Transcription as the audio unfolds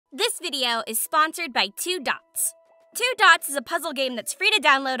This video is sponsored by 2 Dots. 2 Dots is a puzzle game that's free to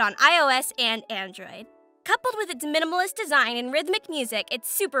download on iOS and Android. Coupled with its minimalist design and rhythmic music,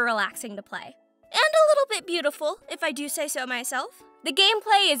 it's super relaxing to play. And a little bit beautiful, if I do say so myself. The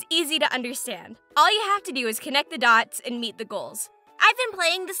gameplay is easy to understand. All you have to do is connect the dots and meet the goals. I've been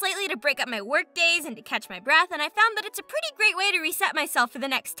playing this lately to break up my work days and to catch my breath, and I found that it's a pretty great way to reset myself for the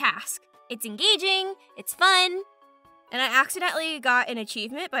next task. It's engaging, it's fun, and I accidentally got an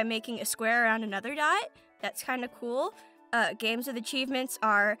achievement by making a square around another dot. That's kind of cool. Games with achievements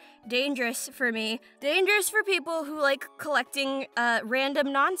are dangerous for me. Dangerous for people who like collecting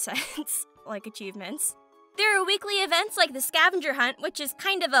random nonsense, like achievements. There are weekly events like the scavenger hunt, which is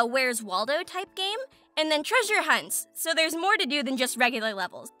kind of a Where's Waldo type game, and then treasure hunts, so there's more to do than just regular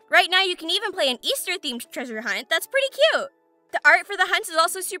levels. Right now you can even play an Easter-themed treasure hunt. That's pretty cute. The art for the hunts is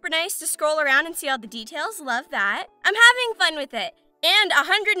also super nice to scroll around and see all the details. Love that. I'm having fun with it. And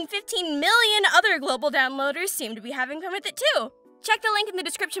 115 million other global downloaders seem to be having fun with it too. Check the link in the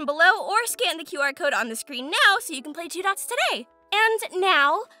description below or scan the QR code on the screen now so you can play 2 Dots today. And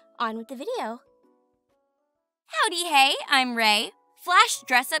now, on with the video. Howdy hey, I'm Ray. Flash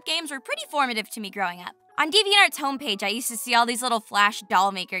dress-up games were pretty formative to me growing up. On DeviantArt's homepage, I used to see all these little Flash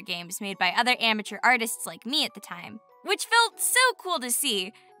doll maker games made by other amateur artists like me at the time, which felt so cool to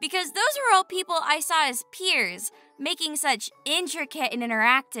see because those were all people I saw as peers, making such intricate and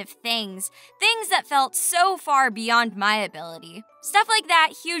interactive things that felt so far beyond my ability. Stuff like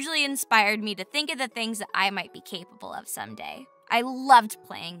that hugely inspired me to think of the things that I might be capable of someday. I loved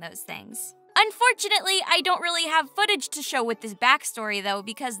playing those things. Unfortunately, I don't really have footage to show with this backstory though,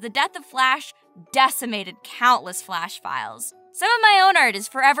 because the death of Flash decimated countless Flash files. Some of my own art is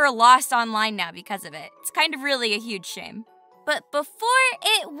forever lost online now because of it. It's kind of really a huge shame. But before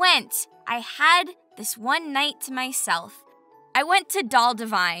it went, I had this one night to myself. I went to Doll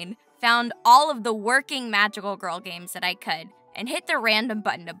Divine, found all of the working Magical Girl games that I could, and hit the random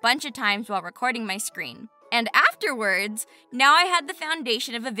button a bunch of times while recording my screen. And afterwards, now I had the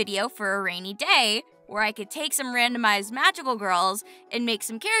foundation of a video for a rainy day, where I could take some randomized Magical Girls and make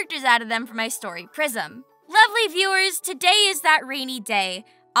some characters out of them for my story PRISM. Lovely viewers, today is that rainy day.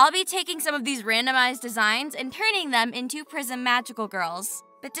 I'll be taking some of these randomized designs and turning them into PRISM Magical Girls.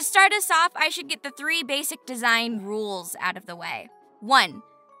 But to start us off, I should get the 3 basic design rules out of the way. 1.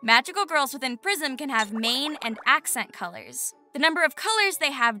 Magical Girls within PRISM can have main and accent colors. The number of colors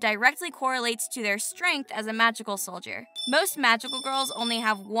they have directly correlates to their strength as a magical soldier. Most magical girls only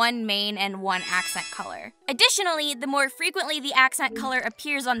have 1 main and 1 accent color. Additionally, the more frequently the accent color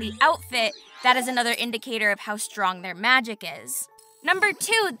appears on the outfit, that is another indicator of how strong their magic is. Number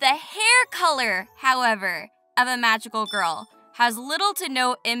 2, the hair color, however, of a magical girl has little to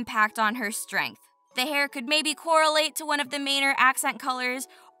no impact on her strength. The hair could maybe correlate to one of the main or accent colors,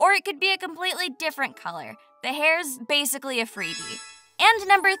 or it could be a completely different color. The hair's basically a freebie. And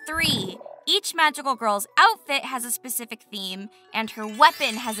number 3, each magical girl's outfit has a specific theme, and her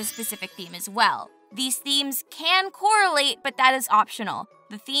weapon has a specific theme as well. These themes can correlate, but that is optional.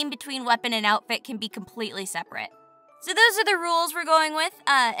 The theme between weapon and outfit can be completely separate. So those are the rules we're going with,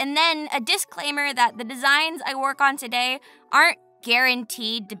 and then a disclaimer that the designs I work on today aren't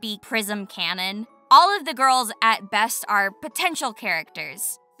guaranteed to be PRISM canon. All of the girls at best are potential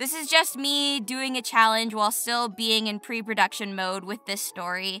characters. This is just me doing a challenge while still being in pre-production mode with this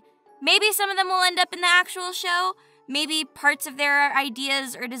story. Maybe some of them will end up in the actual show. Maybe parts of their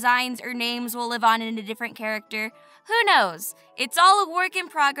ideas or designs or names will live on in a different character. Who knows? It's all a work in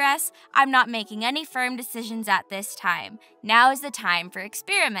progress. I'm not making any firm decisions at this time. Now is the time for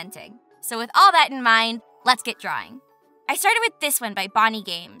experimenting. So with all that in mind, let's get drawing. I started with this one by Bonnie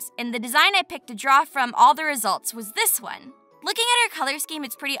Games, and the design I picked to draw from all the results was this one. Looking at her color scheme,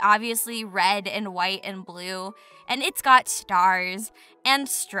 it's pretty obviously red and white and blue, and it's got stars and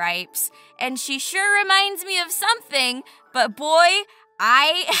stripes, and she sure reminds me of something, but boy,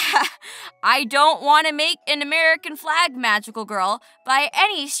 I don't want to make an American flag magical girl by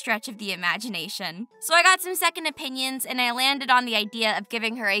any stretch of the imagination. So I got some second opinions, and I landed on the idea of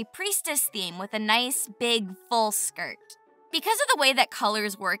giving her a priestess theme with a nice, big, full skirt. Because of the way that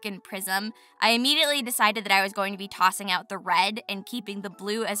colors work in PRISM, I immediately decided that I was going to be tossing out the red and keeping the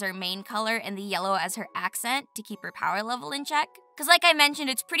blue as her main color and the yellow as her accent to keep her power level in check. Because like I mentioned,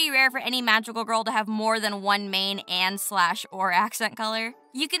 it's pretty rare for any magical girl to have more than 1 main and/or accent color.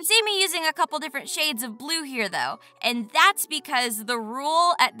 You can see me using a couple different shades of blue here though, and that's because the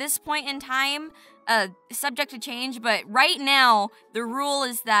rule at this point in time, subject to change, but right now, the rule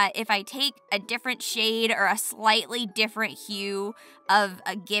is that if I take a different shade or a slightly different hue of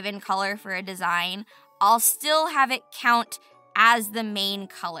a given color for a design, I'll still have it count as the main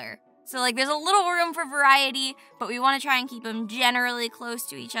color. So like there's a little room for variety, but we want to try and keep them generally close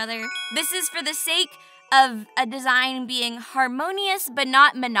to each other. This is for the sake of a design being harmonious but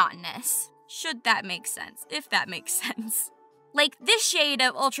not monotonous. Should that make sense? If that makes sense. Like this shade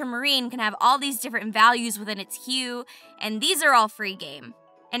of ultramarine can have all these different values within its hue, and these are all free game.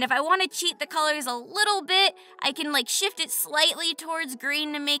 And if I want to cheat the colors a little bit, I can like shift it slightly towards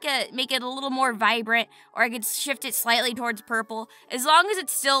green to make it a little more vibrant, or I could shift it slightly towards purple. As long as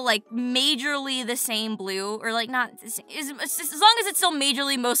it's still like majorly the same blue, or like not, as long as it's still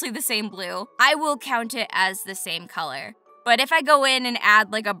majorly mostly the same blue, I will count it as the same color. But if I go in and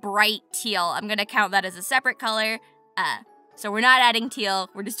add like a bright teal, I'm gonna count that as a separate color. So we're not adding teal,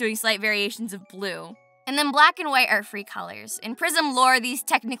 we're just doing slight variations of blue. And then black and white are free colors. In PRISM lore, these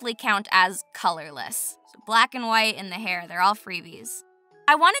technically count as colorless. So black and white in the hair, they're all freebies.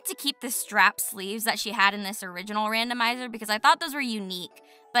 I wanted to keep the strap sleeves that she had in this original randomizer because I thought those were unique.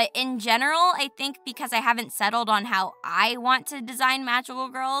 But in general, I think because I haven't settled on how I want to design magical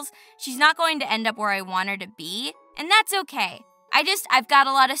girls, she's not going to end up where I want her to be, and that's okay. I've got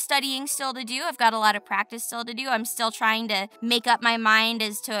a lot of studying still to do. I've got a lot of practice still to do. I'm still trying to make up my mind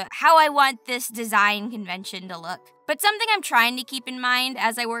as to how I want this design convention to look. But something I'm trying to keep in mind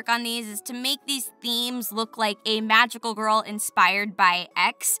as I work on these is to make these themes look like a magical girl inspired by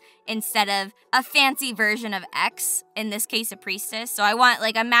X instead of a fancy version of X, in this case a priestess. So I want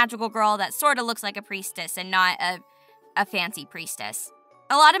like a magical girl that sort of looks like a priestess and not a fancy priestess.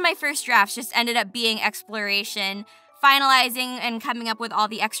 A lot of my first drafts just ended up being exploration, finalizing and coming up with all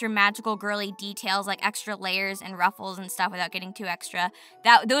the extra magical girly details like extra layers and ruffles and stuff without getting too extra.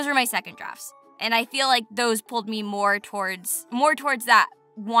 Those were my second drafts. And I feel like those pulled me more towards that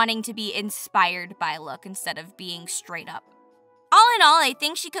wanting to be inspired by look instead of being straight up. All in all, I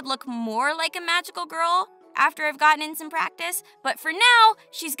think she could look more like a magical girl after I've gotten in some practice, but for now,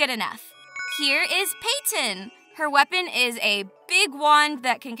 she's good enough. Here is Peyton. Her weapon is a big wand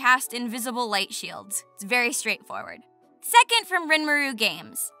that can cast invisible light shields. It's very straightforward. Second from Rinmaru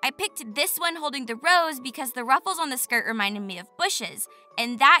Games. I picked this one holding the rose because the ruffles on the skirt reminded me of bushes,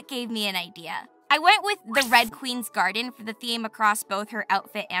 and that gave me an idea. I went with the Red Queen's Garden for the theme across both her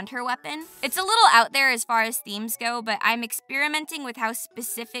outfit and her weapon. It's a little out there as far as themes go, but I'm experimenting with how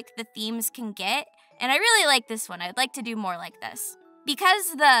specific the themes can get, and I really like this one. I'd like to do more like this.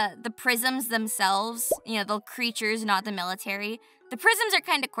 Because the prisms themselves, the creatures, not the military, the prisms are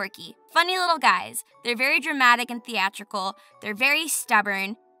kind of quirky. Funny little guys. They're very dramatic and theatrical. They're very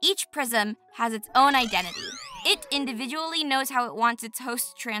stubborn. Each prism has its own identity. It individually knows how it wants its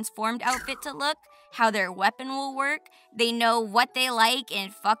host's transformed outfit to look, how their weapon will work. They know what they like,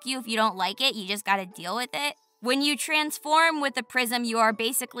 and fuck you if you don't like it, you just gotta deal with it. When you transform with a prism, you are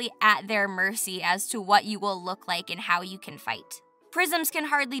basically at their mercy as to what you will look like and how you can fight. Prisms can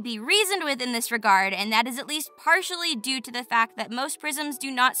hardly be reasoned with in this regard, and that is at least partially due to the fact that most prisms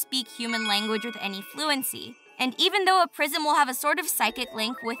do not speak human language with any fluency. And even though a prism will have a sort of psychic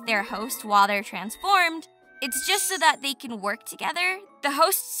link with their host while they're transformed, it's just so that they can work together. The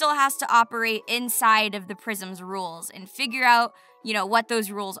host still has to operate inside of the prism's rules and figure out, what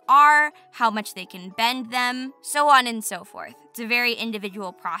those rules are, how much they can bend them, so on and so forth. It's a very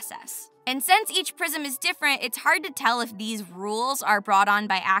individual process. And since each prism is different, it's hard to tell if these rules are brought on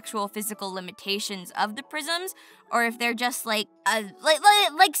by actual physical limitations of the prisms, or if they're just like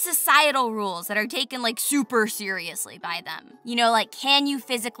societal rules that are taken like super seriously by them. Like, can you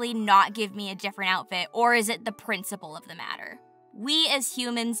physically not give me a different outfit, or is it the principle of the matter? We as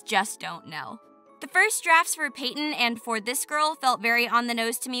humans just don't know. The first drafts for Peyton and for this girl felt very on the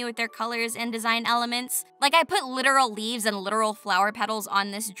nose to me with their colors and design elements. Like, I put literal leaves and literal flower petals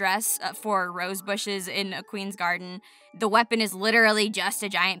on this dress for rose bushes in a queen's garden. The weapon is literally just a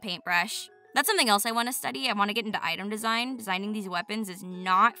giant paintbrush. That's something else I want to study. I want to get into item design. Designing these weapons is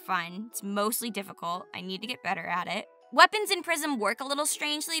not fun. It's mostly difficult. I need to get better at it. Weapons in PRISM work a little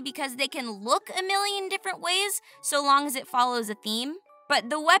strangely because they can look a million different ways so long as it follows a theme. But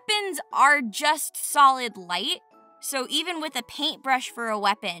the weapons are just solid light, so even with a paintbrush for a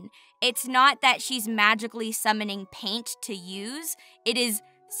weapon, it's not that she's magically summoning paint to use, it is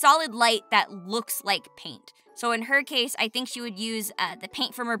solid light that looks like paint. So in her case, I think she would use the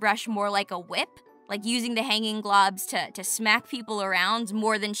paint from her brush more like a whip, like using the hanging globs to smack people around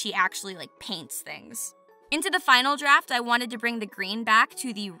more than she actually paints things. Into the final draft, I wanted to bring the green back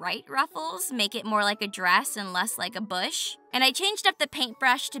to the right ruffles, make it more like a dress and less like a bush. And I changed up the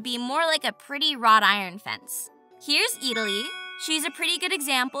paintbrush to be more like a pretty wrought iron fence. Here's Italy. She's a pretty good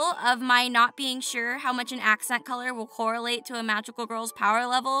example of my not being sure how much an accent color will correlate to a magical girl's power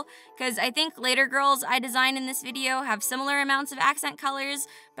level, because I think later girls I design in this video have similar amounts of accent colors,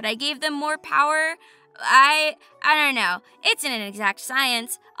 but I gave them more power. I don't know. It's an exact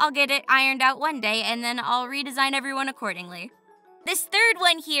science. I'll get it ironed out one day, and then I'll redesign everyone accordingly. This third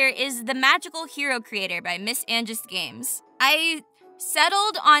one here is the Magical Hero Creator by Miss Angist Games. I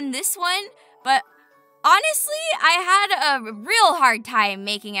settled on this one, but honestly, I had a real hard time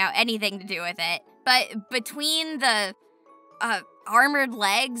making out anything to do with it. But between the armored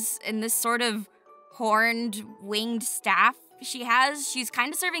legs and this sort of horned, winged staff she has, she's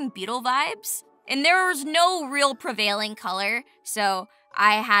kind of serving beetle vibes. And there was no real prevailing color, so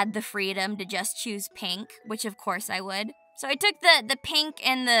I had the freedom to just choose pink, which of course I would. So I took the pink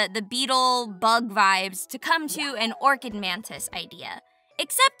and the beetle bug vibes to come to an orchid mantis idea.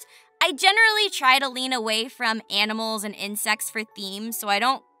 Except I generally try to lean away from animals and insects for themes, so I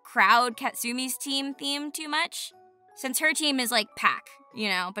don't crowd Katsumi's theme too much. Since her team is like pack, you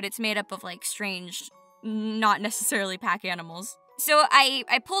know, but it's made up of like strange, not necessarily pack animals. So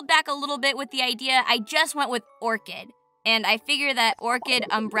I pulled back a little bit with the idea. I just went with orchid. And I figure that orchid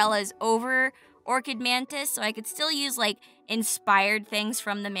umbrella's over orchid mantis, so I could still use like inspired things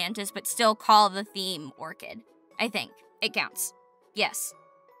from the mantis, but still call the theme orchid. I think it counts. Yes.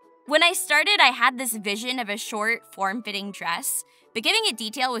 When I started, I had this vision of a short, form-fitting dress, but giving it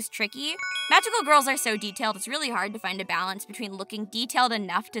detail was tricky. Magical girls are so detailed, it's really hard to find a balance between looking detailed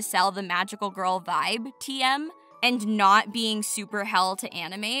enough to sell the magical girl vibe, TM, and not being super hell to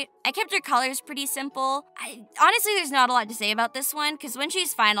animate. I kept her colors pretty simple. Honestly, there's not a lot to say about this one, because when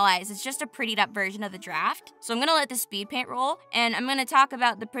she's finalized, it's just a prettied up version of the draft. So I'm gonna let the speed paint roll, and I'm gonna talk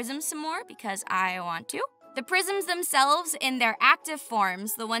about the prisms some more, because I want to. The prisms themselves, in their active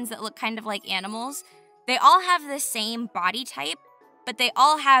forms, the ones that look kind of like animals, they all have the same body type, but they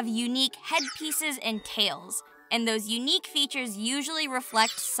all have unique headpieces and tails. And those unique features usually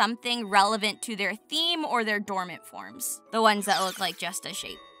reflect something relevant to their theme or their dormant forms, the ones that look like just a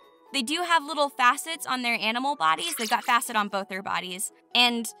shape. They do have little facets on their animal bodies. They've got facet on both their bodies.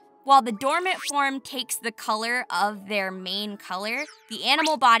 And while the dormant form takes the color of their main color, the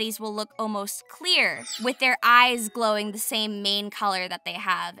animal bodies will look almost clear, with their eyes glowing the same main color that they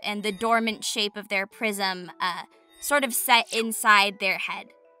have, and the dormant shape of their prism sort of set inside their head.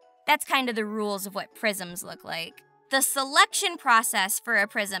 That's kind of the rules of what prisms look like. The selection process for a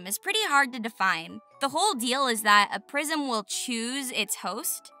prism is pretty hard to define. The whole deal is that a prism will choose its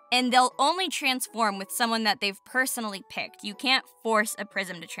host, and they'll only transform with someone that they've personally picked. You can't force a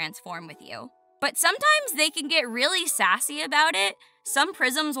prism to transform with you. But sometimes they can get really sassy about it. Some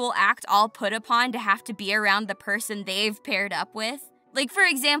prisms will act all put upon to have to be around the person they've paired up with. Like, for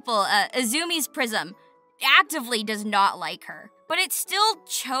example, Azumi's prism actively does not like her, but it still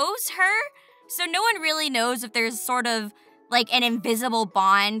chose her, so no one really knows if there's sort of like an invisible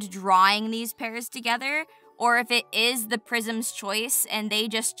bond drawing these pairs together, or if it is the prism's choice and they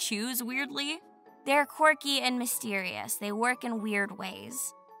just choose weirdly. They're quirky and mysterious. They work in weird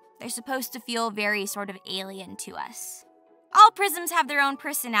ways. They're supposed to feel very sort of alien to us. All prisms have their own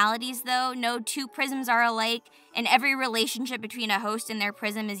personalities though. No two prisms are alike, and every relationship between a host and their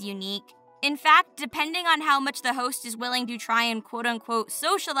prism is unique. In fact, depending on how much the host is willing to try and quote-unquote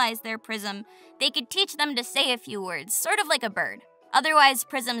socialize their prism, they could teach them to say a few words, sort of like a bird. Otherwise,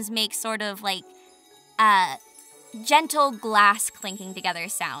 prisms make sort of like, gentle glass clinking together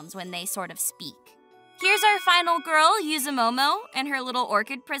sounds when they sort of speak. Here's our final girl, Yuzumomo, and her little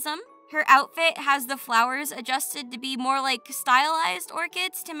orchid prism. Her outfit has the flowers adjusted to be more like stylized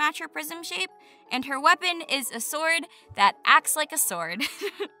orchids to match her prism shape, and her weapon is a sword that acts like a sword.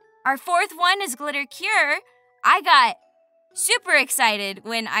 Our fourth one is Glitter Cure. I got super excited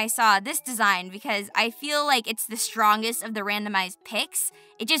when I saw this design because I feel like it's the strongest of the randomized picks.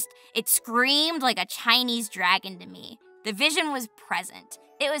 It screamed like a Chinese dragon to me. The vision was present.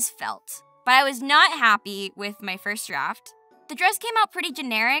 It was felt. But I was not happy with my first draft. The dress came out pretty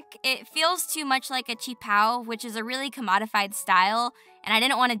generic. It feels too much like a qipao, which is a really commodified style, and I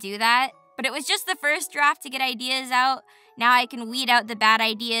didn't want to do that. But it was just the first draft to get ideas out. Now I can weed out the bad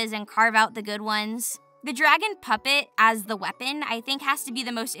ideas and carve out the good ones. The dragon puppet as the weapon, I think, has to be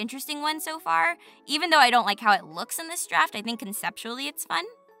the most interesting one so far. Even though I don't like how it looks in this draft, I think conceptually it's fun.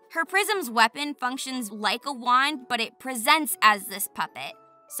 Her prism's weapon functions like a wand, but it presents as this puppet.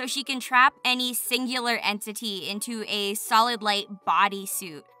 So she can trap any singular entity into a solid light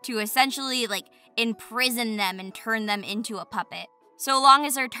bodysuit to essentially like imprison them and turn them into a puppet. So long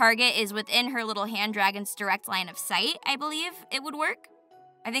as her target is within her little hand dragon's direct line of sight, I believe it would work.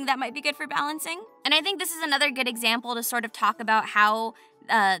 I think that might be good for balancing. And I think this is another good example to sort of talk about how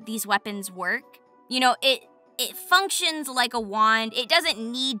these weapons work. You know, it functions like a wand. It doesn't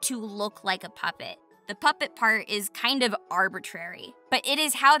need to look like a puppet. The puppet part is kind of arbitrary, but it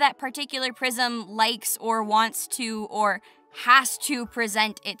is how that particular prism likes or wants to or has to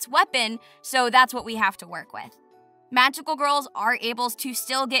present its weapon, so that's what we have to work with. Magical girls are able to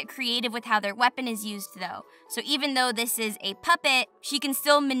still get creative with how their weapon is used though. So even though this is a puppet, she can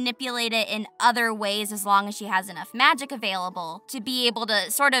still manipulate it in other ways as long as she has enough magic available to be able to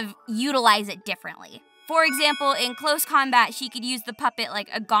sort of utilize it differently. For example, in close combat, she could use the puppet like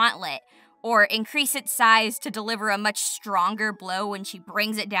a gauntlet, or increase its size to deliver a much stronger blow when she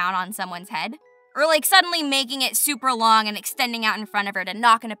brings it down on someone's head. Or like suddenly making it super long and extending out in front of her to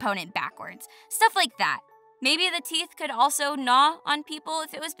knock an opponent backwards. Stuff like that. Maybe the teeth could also gnaw on people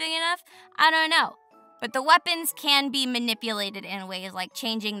if it was big enough. I don't know. But the weapons can be manipulated in ways like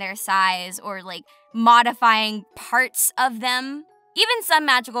changing their size or like modifying parts of them. Even some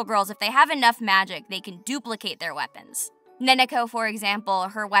magical girls, if they have enough magic, they can duplicate their weapons. Neneko, for example,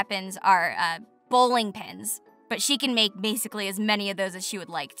 her weapons are bowling pins, but she can make basically as many of those as she would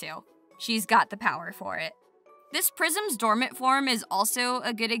like to. She's got the power for it. This Prism's dormant form is also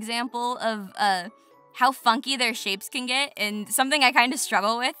a good example of how funky their shapes can get, and something I kind of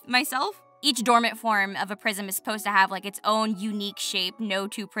struggle with myself. Each dormant form of a prism is supposed to have like its own unique shape. No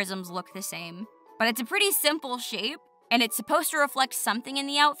two prisms look the same. But it's a pretty simple shape, and it's supposed to reflect something in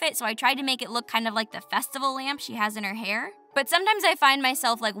the outfit, so I tried to make it look kind of like the festival lamp she has in her hair. But sometimes I find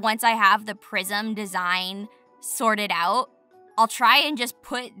myself, like, once I have the prism design sorted out, I'll try and just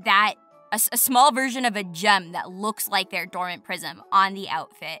put that, a small version of a gem that looks like their dormant prism on the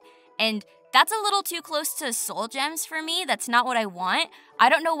outfit. And that's a little too close to soul gems for me. That's not what I want. I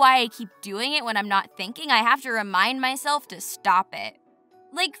don't know why I keep doing it when I'm not thinking. I have to remind myself to stop it.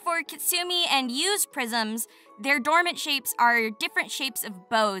 Like for Kitsumi and Yu's prisms, their dormant shapes are different shapes of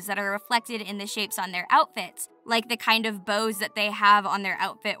bows that are reflected in the shapes on their outfits, like the kind of bows that they have on their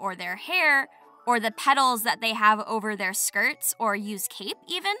outfit or their hair, or the petals that they have over their skirts or Yu's cape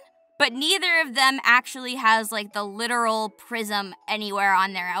even. But neither of them actually has like the literal prism anywhere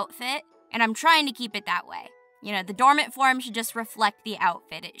on their outfit, and I'm trying to keep it that way. You know, the dormant form should just reflect the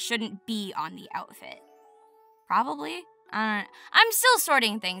outfit. It shouldn't be on the outfit. Probably? I don't know. I'm still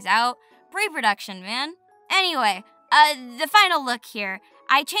sorting things out. Pre-production, man. Anyway, the final look here.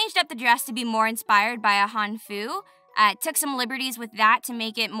 I changed up the dress to be more inspired by a hanfu. Took some liberties with that to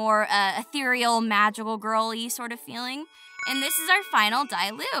make it more ethereal, magical, girly sort of feeling. And this is our final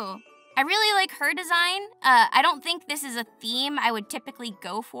Dailu. I really like her design. I don't think this is a theme I would typically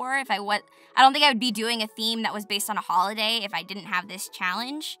go for if I don't think I would be doing a theme that was based on a holiday if I didn't have this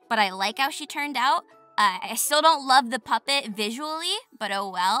challenge. But I like how she turned out. I still don't love the puppet visually, but oh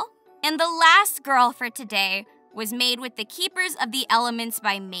well. And the last girl for today was made with the Keepers of the Elements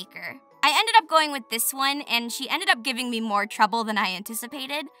by Maker. I ended up going with this one, and she ended up giving me more trouble than I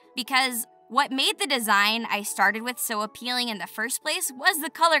anticipated, because what made the design I started with so appealing in the first place was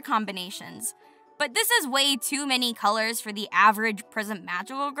the color combinations. But this is way too many colors for the average Prism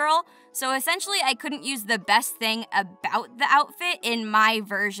magical girl, so essentially I couldn't use the best thing about the outfit in my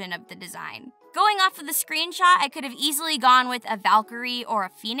version of the design. Going off of the screenshot, I could have easily gone with a Valkyrie or a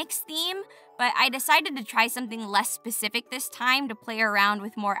Phoenix theme, but I decided to try something less specific this time to play around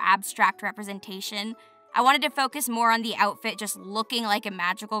with more abstract representation. I wanted to focus more on the outfit just looking like a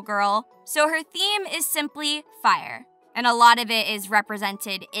magical girl. So her theme is simply fire, and a lot of it is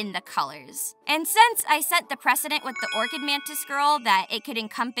represented in the colors. And since I set the precedent with the Orchid Mantis girl that it could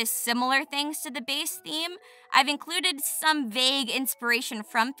encompass similar things to the base theme, I've included some vague inspiration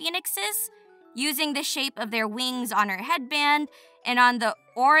from Phoenix's, using the shape of their wings on her headband and on the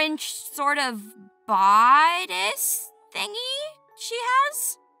orange sort of bodice thingy she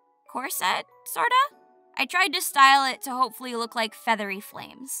has? Corset, sorta? I tried to style it to hopefully look like feathery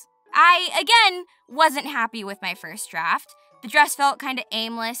flames. I, again, wasn't happy with my first draft. The dress felt kinda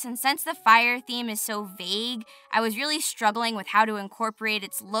aimless, and since the fire theme is so vague, I was really struggling with how to incorporate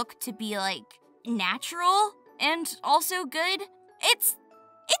its look to be, like, natural and also good. It's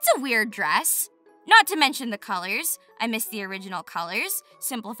a weird dress. Not to mention the colors. I miss the original colors.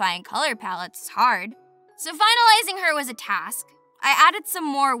 Simplifying color palettes is hard. So finalizing her was a task. I added some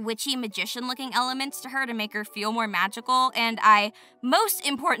more witchy magician-looking elements to her to make her feel more magical, and I, most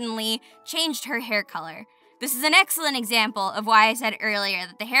importantly, changed her hair color. This is an excellent example of why I said earlier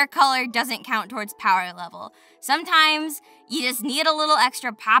that the hair color doesn't count towards power level. Sometimes you just need a little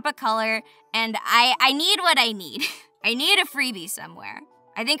extra pop of color, and I need what I need. I need a freebie somewhere.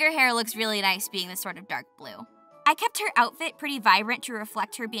 I think her hair looks really nice being this sort of dark blue. I I kept her outfit pretty vibrant to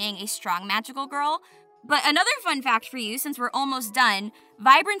reflect her being a strong magical girl. But another fun fact for you, since we're almost done,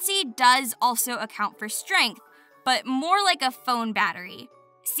 vibrancy does also account for strength, but more like a phone battery.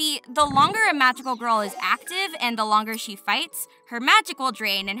 See, the longer a magical girl is active and the longer she fights, her magic will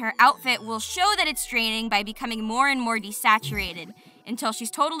drain and her outfit will show that it's draining by becoming more and more desaturated until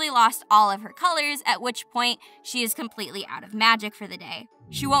she's totally lost all of her colors, at which point she is completely out of magic for the day.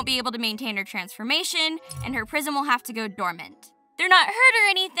 She won't be able to maintain her transformation, and her prism will have to go dormant. They're not hurt or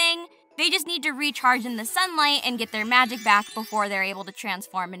anything, they just need to recharge in the sunlight and get their magic back before they're able to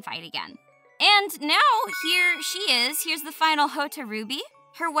transform and fight again. And now, here she is. Here's the final Hota Ruby.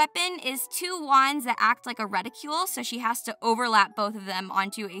 Her weapon is 2 wands that act like a reticule, so she has to overlap both of them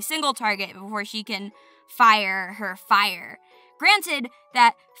onto a single target before she can fire her fire. Granted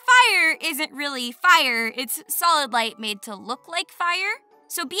that fire isn't really fire, it's solid light made to look like fire.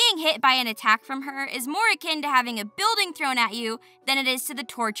 So being hit by an attack from her is more akin to having a building thrown at you than it is to the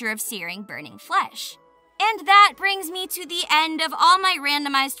torture of searing, burning flesh. And that brings me to the end of all my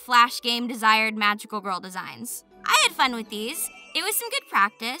randomized Flash game desired magical girl designs. I had fun with these. It was some good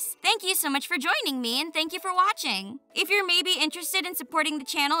practice. Thank you so much for joining me, and thank you for watching. If you're maybe interested in supporting the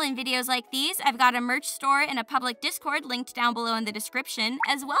channel in videos like these, I've got a merch store and a public Discord linked down below in the description,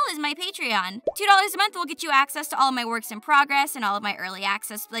 as well as my Patreon. $2 a month will get you access to all of my works in progress and all of my early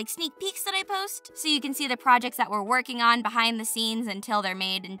access, like sneak peeks that I post, so you can see the projects that we're working on behind the scenes until they're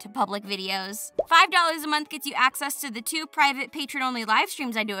made into public videos. $5 a month gets you access to the 2 private patron-only live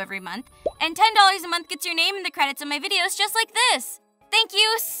streams I do every month, and $10 a month gets your name in the credits of my videos just like this. Thank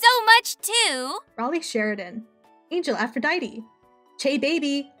you so much to Raleigh Sheridan, Angel Aphrodite, Che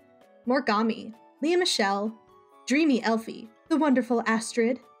Baby, Morgami, Leah Michelle, Dreamy Elfie, The Wonderful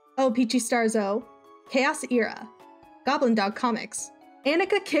Astrid, Oh Peachy Starzo, Chaos Era, Goblin Dog Comics,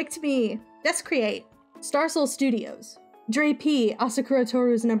 Annika Kicked Me, Descreate, Star Soul Studios, Dre P, Asakura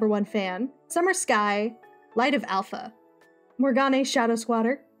Toru's #1 fan, Summer Sky, Light of Alpha, Morgane Shadow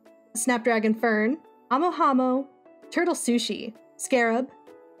Squatter, Snapdragon Fern, Amohamo, Turtle Sushi, Scarab,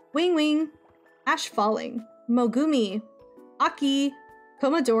 Wing Wing, Ash Falling, Mogumi, Aki,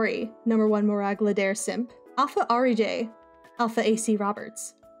 Komodori, #1 Morag Ladair Simp, Alpha Arij, Alpha AC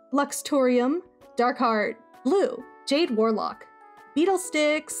Roberts, Luxtorium, Darkheart, Blue, Jade Warlock,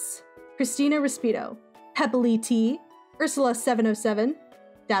 Beetlesticks, Christina Respito, Pebbly T, Ursula 707,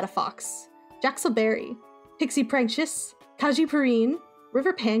 Data Fox, Jaxel Berry, Pixie Pranktious, Kaji Perrine,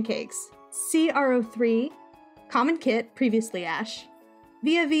 River Pancakes, CRO3, Common Kit, previously Ash,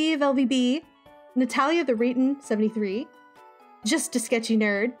 Via V, LVB, Natalia the Reeton, 73, Just a Sketchy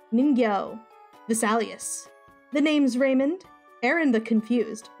Nerd, Ningyo, Vesalius, The Name's Raymond, Aaron the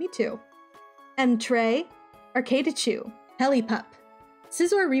Confused, me too, M. Trey, Arcadichu, Helipup,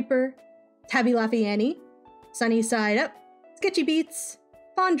 Scizor Reaper, Tabby Laffy Annie, Sunny Side Up, Sketchy Beats,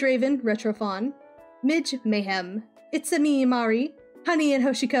 Fawn Draven, Retrofawn, Midge Mayhem, It's a Me Mari, Honey and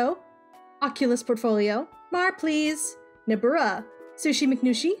Hoshiko, Oculus Portfolio, Mar Please, Nibura, Sushi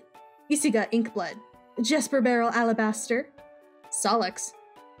McNushi, Isiga Inkblood, Jesper Barrel Alabaster, Solix,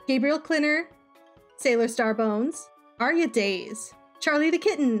 Gabriel Clinner, Sailor Starbones, Arya Days, Charlie the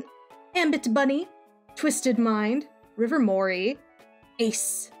Kitten, Ambit Bunny, Twisted Mind, River Mori,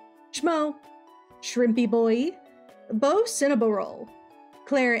 Ace, Schmo, Shrimpy Boy, Bo Cinnabarol,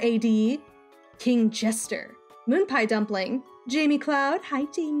 Claire AD, King Jester, Moonpie Dumpling, Jamie Cloud, hi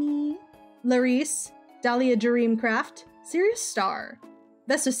Jamie, Larice, Dahlia Dreamcraft, Sirius Star,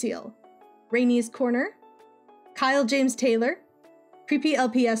 Vesocil, Rainy's Corner, Kyle James Taylor, Creepy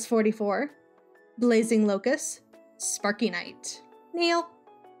LPS 44, Blazing Locust, Sparky Knight, Neil,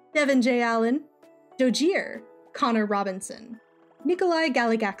 Devin J. Allen, Dojier, Connor Robinson, Nikolai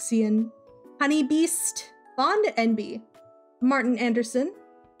Galagaxian, Honey Beast, Bond Enby, Martin Anderson,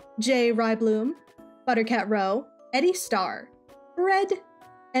 Jay Rybloom, Buttercat Row, Eddie Starr, Red,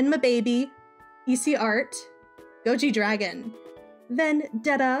 Enma Baby, EC Art, Goji Dragon,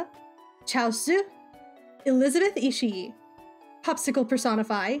 Vendetta, Chaosu, Elizabeth Ishii, Popsicle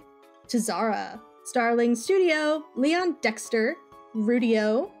Personify, Tazara, Starling Studio, Leon Dexter,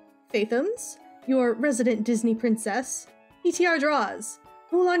 Rudio, Fathums, Your Resident Disney Princess, ETR Draws,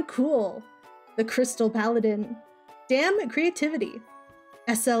 Mulan Cool, The Crystal Paladin, Damn Creativity,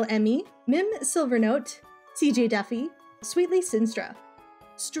 SLME, Mim Silvernote, CJ Duffy, Sweetly Sinstra,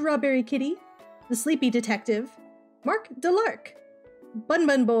 Strawberry Kitty, The Sleepy Detective, Mark Delark, Bun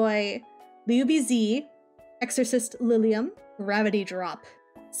Bun Boy, Liu BZ, Exorcist Lilium, Gravity Drop,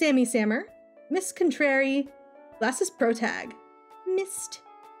 Sammy Sammer, Miss Contrary, Glasses Protag, Mist,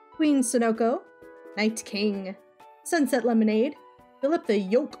 Queen Sonoko, Night King, Sunset Lemonade, Philip the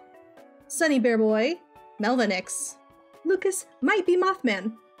Yoke, Sunny Bear Boy, Melvinix. Lucas might be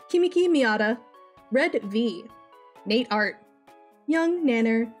Mothman. Kimiki Miata. Red V. Nate Art. Young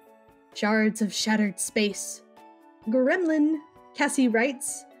Nanner. Shards of Shattered Space. Gremlin. Cassie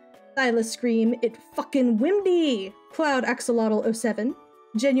Wrights. Thyla Scream. It fucking windy. Cloud Axolotl 07.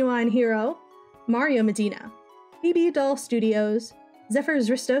 Genuine Hero. Mario Medina. BB Doll Studios. Zephyr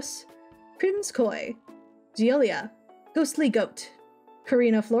Zristos. Crims Koi. Giolia. Ghostly Goat.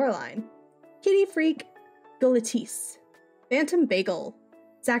 Karina Floraline. Kitty Freak. Gulatis. Phantom Bagel.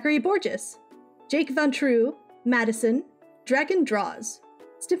 Zachary Borges. Jake Von True. Madison. Dragon Draws.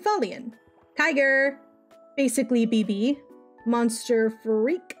 Stifalian. Kyger. Basically BB. Monster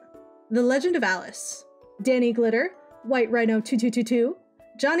Freak. The Legend of Alice. Danny Glitter. White Rhino 2222.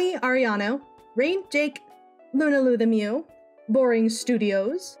 Johnny Ariano. Rain Jake. Luna Lu the Mew. Boring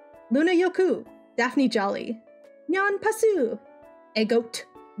Studios. Luna Yoku. Daphne Jolly. Nyan Pasu. Egoat.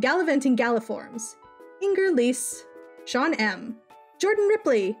 Gallivanting Galliforms. Inger Lease. Sean M. Jordan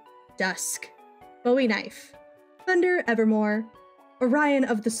Ripley. Dusk. Bowie Knife. Thunder Evermore. Orion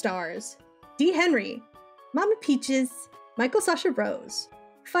of the Stars. D. Henry. Mama Peaches. Michael Sasha Rose.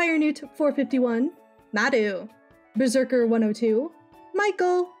 Fire Newt 451. Madu. Berserker 102.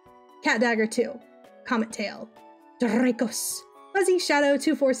 Michael. Cat Dagger 2. Comet Tail. Dracos. Fuzzy Shadow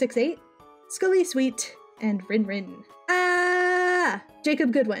 2468. Scully Sweet. And Rin Rin. Ah!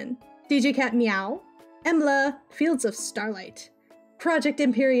 Jacob Goodwin. DJ Cat Meow. Emla. Fields of Starlight. Project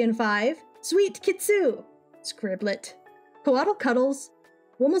Empyrean 5. Sweet Kitsu. Scriblet. Coatl Cuddles.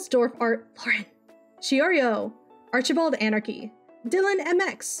 Wilmelsdorf Art. Lauren. Shiorio. Archibald Anarchy. Dylan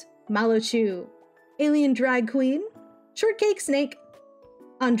MX. Malo Chu. Alien Drag Queen. Shortcake Snake.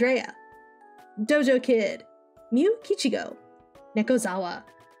 Andrea. Dojo Kid. Mew Kichigo. Nekozawa.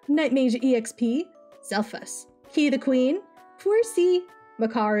 Night Mage EXP. Zelphus. Key the Queen. 4C.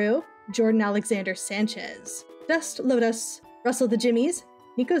 Makaru. Jordan Alexander Sanchez. Dust Lotus. Russell the Jimmies.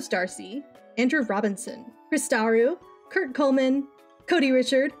 Nikos Darcy. Andrew Robinson. Kristaru. Kurt Coleman. Cody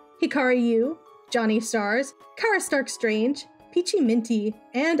Richard. Hikari Yu. Johnny Stars. Kara Stark Strange. Peachy Minty.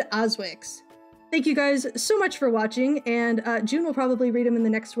 And Oswix. Thank you guys so much for watching, and June will probably read them in the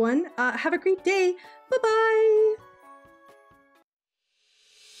next one. Have a great day. Bye-bye!